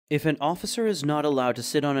If an officer is not allowed to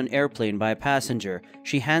sit on an airplane by a passenger,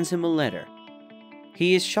 she hands him a letter.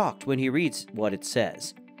 He is shocked when he reads what it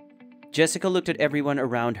says. Jessica looked at everyone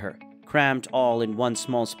around her, cramped all in one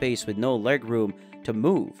small space with no leg room to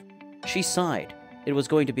move. She sighed. It was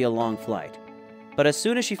going to be a long flight. But as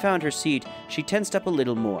soon as she found her seat, she tensed up a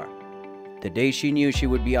little more. The day she knew she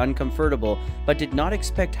would be uncomfortable, but did not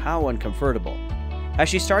expect how uncomfortable. As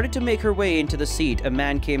she started to make her way into the seat, a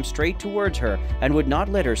man came straight towards her and would not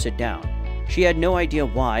let her sit down. She had no idea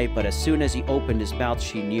why, but as soon as he opened his mouth,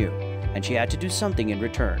 she knew, and she had to do something in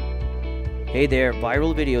return. Hey there,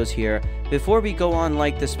 Viral Videos here. Before we go on,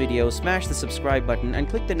 like this video, smash the subscribe button and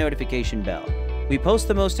click the notification bell. We post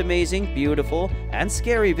the most amazing, beautiful, and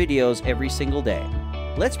scary videos every single day.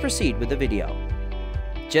 Let's proceed with the video.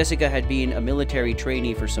 Jessica had been a military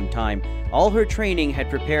trainee for some time. All her training had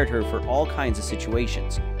prepared her for all kinds of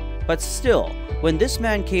situations. But still, when this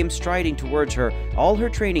man came striding towards her, all her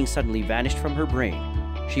training suddenly vanished from her brain.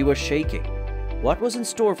 She was shaking. What was in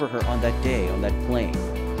store for her on that day on that plane?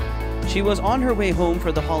 She was on her way home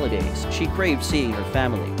for the holidays. She craved seeing her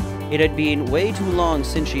family. It had been way too long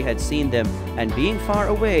since she had seen them, and being far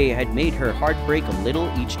away had made her heart break a little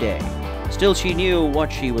each day. Still, she knew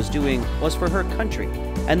what she was doing was for her country,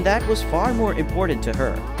 and that was far more important to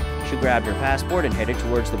her. She grabbed her passport and headed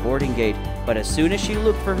towards the boarding gate, but as soon as she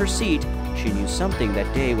looked for her seat, she knew something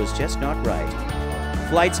that day was just not right.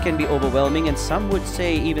 Flights can be overwhelming and some would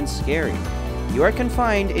say even scary. You are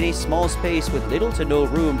confined in a small space with little to no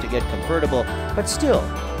room to get comfortable, but still,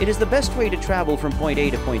 it is the best way to travel from point A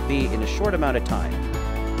to point B in a short amount of time.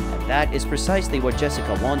 And that is precisely what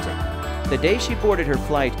Jessica wanted. The day she boarded her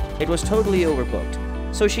flight, it was totally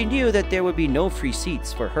overbooked, so she knew that there would be no free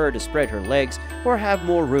seats for her to spread her legs or have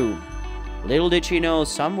more room. Little did she know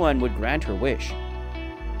someone would grant her wish.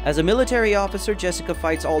 As a military officer, Jessica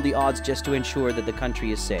fights all the odds just to ensure that the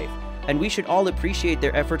country is safe, and we should all appreciate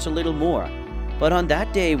their efforts a little more. But on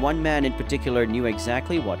that day, one man in particular knew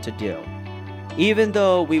exactly what to do. Even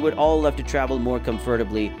though we would all love to travel more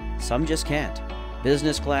comfortably, some just can't.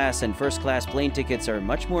 Business class and first class plane tickets are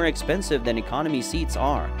much more expensive than economy seats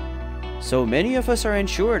are. So many of us are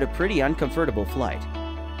insured a pretty uncomfortable flight.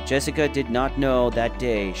 Jessica did not know that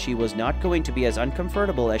day she was not going to be as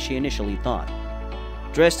uncomfortable as she initially thought.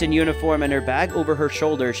 Dressed in uniform and her bag over her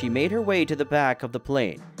shoulder, she made her way to the back of the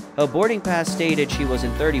plane. Her boarding pass stated she was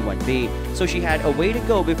in 31B, so she had a way to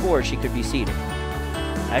go before she could be seated.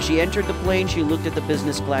 As she entered the plane, she looked at the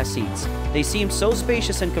business class seats. They seemed so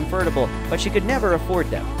spacious and comfortable, but she could never afford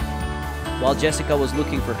them. While Jessica was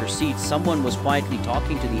looking for her seat, someone was quietly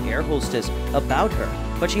talking to the air hostess about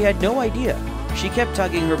her, but she had no idea. She kept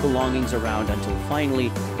tugging her belongings around until finally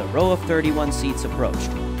the row of 31 seats approached.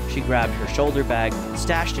 She grabbed her shoulder bag,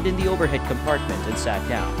 stashed it in the overhead compartment, and sat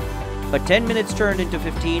down. But 10 minutes turned into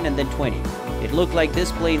 15 and then 20. It looked like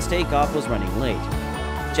this plane's takeoff was running late.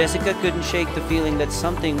 Jessica couldn't shake the feeling that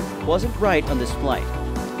something wasn't right on this flight.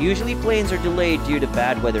 Usually planes are delayed due to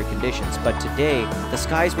bad weather conditions, but today the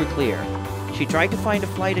skies were clear. She tried to find a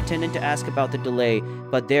flight attendant to ask about the delay,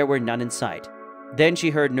 but there were none in sight. Then she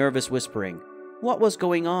heard nervous whispering. What was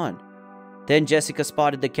going on? Then Jessica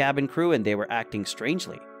spotted the cabin crew and they were acting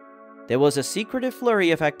strangely. There was a secretive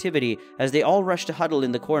flurry of activity as they all rushed to huddle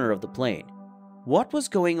in the corner of the plane. What was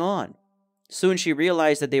going on? Soon she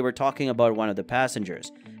realized that they were talking about one of the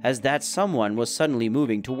passengers, as that someone was suddenly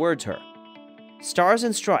moving towards her. Stars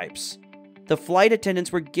and stripes. The flight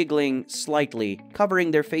attendants were giggling slightly,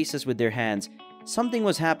 covering their faces with their hands. Something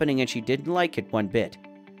was happening and she didn't like it one bit.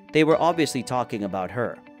 They were obviously talking about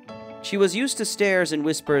her. She was used to stares and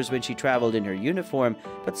whispers when she traveled in her uniform,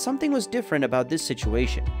 but something was different about this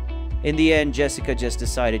situation. In the end, Jessica just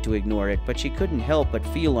decided to ignore it, but she couldn't help but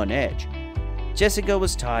feel on edge. Jessica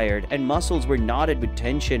was tired and muscles were knotted with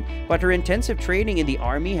tension, but her intensive training in the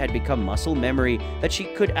army had become muscle memory that she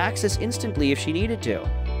could access instantly if she needed to.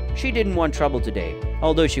 She didn't want trouble today.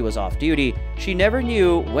 Although she was off duty, she never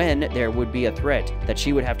knew when there would be a threat that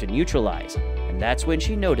she would have to neutralize, and that's when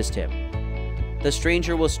she noticed him. The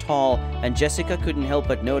stranger was tall, and Jessica couldn't help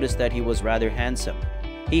but notice that he was rather handsome.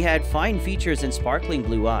 He had fine features and sparkling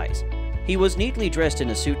blue eyes. He was neatly dressed in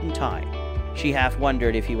a suit and tie. She half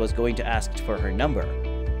wondered if he was going to ask for her number.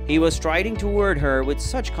 He was striding toward her with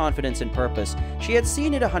such confidence and purpose. She had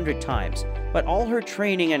seen it 100 times, but all her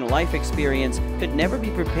training and life experience could never be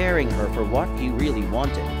preparing her for what he really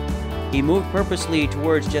wanted. He moved purposely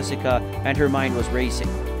towards Jessica, and her mind was racing.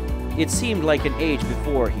 It seemed like an age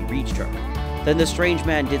before he reached her. Then the strange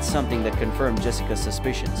man did something that confirmed Jessica's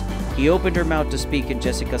suspicions. He opened her mouth to speak and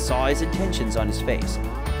Jessica saw his intentions on his face.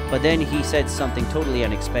 But then he said something totally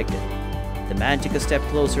unexpected. The man took a step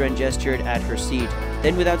closer and gestured at her seat.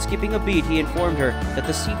 Then without skipping a beat, he informed her that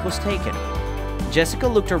the seat was taken. Jessica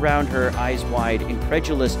looked around her, eyes wide,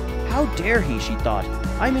 incredulous. How dare he, she thought.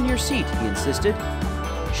 I'm in your seat, he insisted.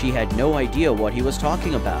 She had no idea what he was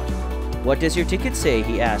talking about. What does your ticket say?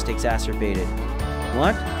 He asked, exacerbated.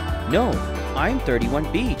 What? No, I'm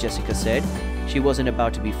 31B, Jessica said. She wasn't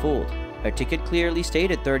about to be fooled. Her ticket clearly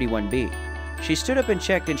stated 31B. She stood up and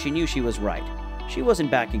checked, and she knew she was right. She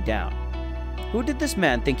wasn't backing down. Who did this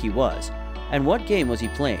man think he was? And what game was he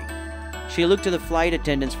playing? She looked to the flight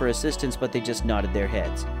attendants for assistance, but they just nodded their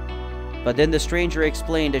heads. But then the stranger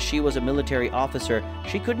explained as she was a military officer,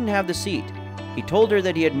 she couldn't have the seat. He told her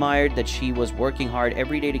that he admired that she was working hard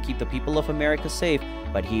every day to keep the people of America safe,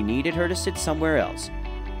 but he needed her to sit somewhere else.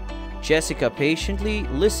 Jessica patiently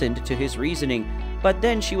listened to his reasoning, but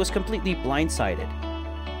then she was completely blindsided.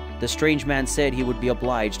 The strange man said he would be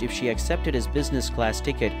obliged if she accepted his business class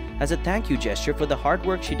ticket as a thank you gesture for the hard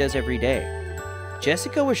work she does every day.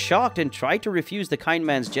 Jessica was shocked and tried to refuse the kind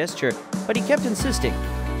man's gesture, but he kept insisting.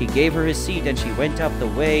 He gave her his seat and she went up the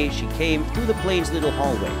way she came through the plane's little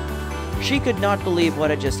hallway. She could not believe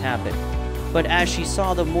what had just happened, but as she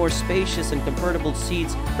saw the more spacious and comfortable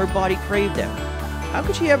seats, her body craved them. How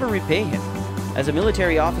could she ever repay him? As a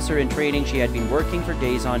military officer in training, she had been working for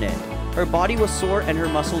days on end. Her body was sore and her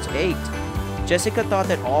muscles ached. Jessica thought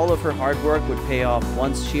that all of her hard work would pay off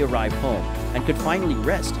once she arrived home and could finally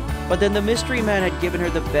rest. But then the mystery man had given her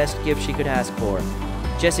the best gift she could ask for.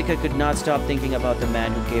 Jessica could not stop thinking about the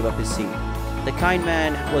man who gave up his seat. The kind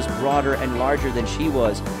man was broader and larger than she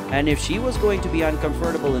was, and if she was going to be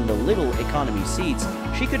uncomfortable in the little economy seats,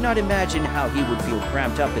 she could not imagine how he would feel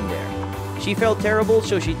cramped up in there. She felt terrible,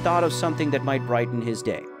 so she thought of something that might brighten his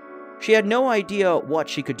day. She had no idea what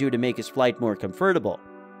she could do to make his flight more comfortable.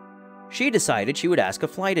 She decided she would ask a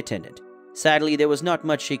flight attendant. Sadly, there was not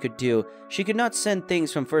much she could do. She could not send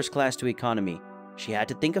things from first class to economy. She had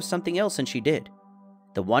to think of something else, and she did.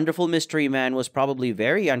 The wonderful mystery man was probably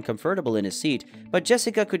very uncomfortable in his seat, but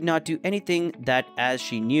Jessica could not do anything that, as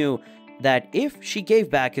she knew that if she gave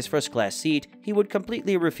back his first class seat, he would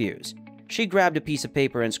completely refuse. She grabbed a piece of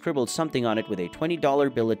paper and scribbled something on it with a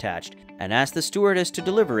 $20 bill attached and asked the stewardess to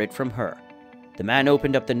deliver it from her. The man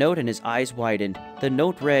opened up the note and his eyes widened. The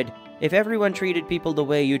note read, "If everyone treated people the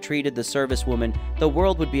way you treated the servicewoman, the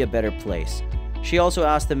world would be a better place." She also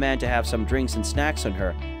asked the man to have some drinks and snacks on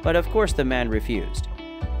her, but of course the man refused.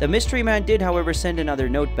 The mystery man did, however, send another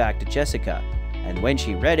note back to Jessica, and when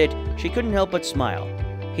she read it, she couldn't help but smile.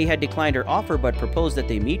 He had declined her offer but proposed that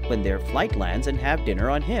they meet when their flight lands and have dinner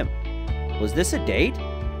on him. Was this a date?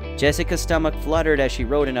 Jessica's stomach fluttered as she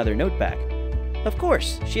wrote another note back. Of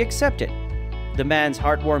course, she accepted. The man's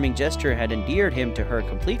heartwarming gesture had endeared him to her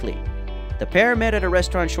completely. The pair met at a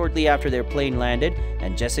restaurant shortly after their plane landed,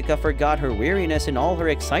 and Jessica forgot her weariness in all her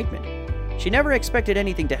excitement. She never expected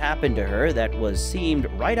anything to happen to her that seemed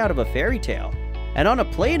right out of a fairy tale, and on a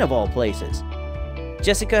plane of all places.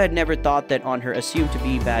 Jessica had never thought that on her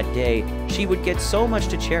assumed-to-be bad day, she would get so much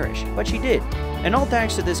to cherish, but she did, and all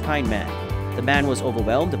thanks to this kind man. The man was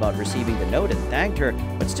overwhelmed about receiving the note and thanked her,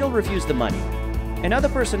 but still refused the money. Another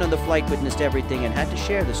person on the flight witnessed everything and had to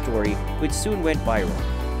share the story, which soon went viral.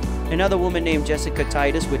 Another woman named Jessica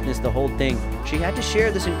Titus witnessed the whole thing. She had to share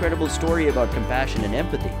this incredible story about compassion and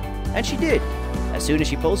empathy. And she did. As soon as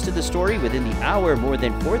she posted the story, within the hour, more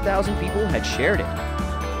than 4,000 people had shared it.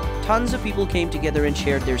 Tons of people came together and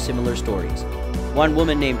shared their similar stories. One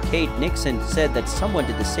woman named Kate Nixon said that someone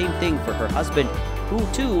did the same thing for her husband, who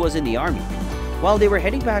too was in the army. While they were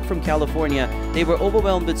heading back from California, they were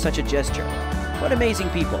overwhelmed with such a gesture. What amazing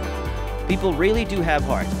people. People really do have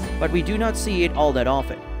heart, but we do not see it all that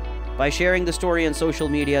often. By sharing the story on social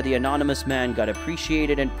media, the anonymous man got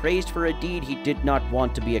appreciated and praised for a deed he did not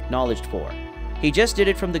want to be acknowledged for. He just did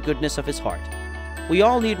it from the goodness of his heart. We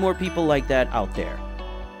all need more people like that out there.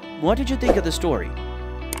 What did you think of the story?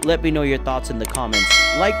 Let me know your thoughts in the comments,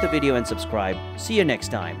 like the video and subscribe. See you next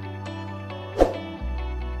time.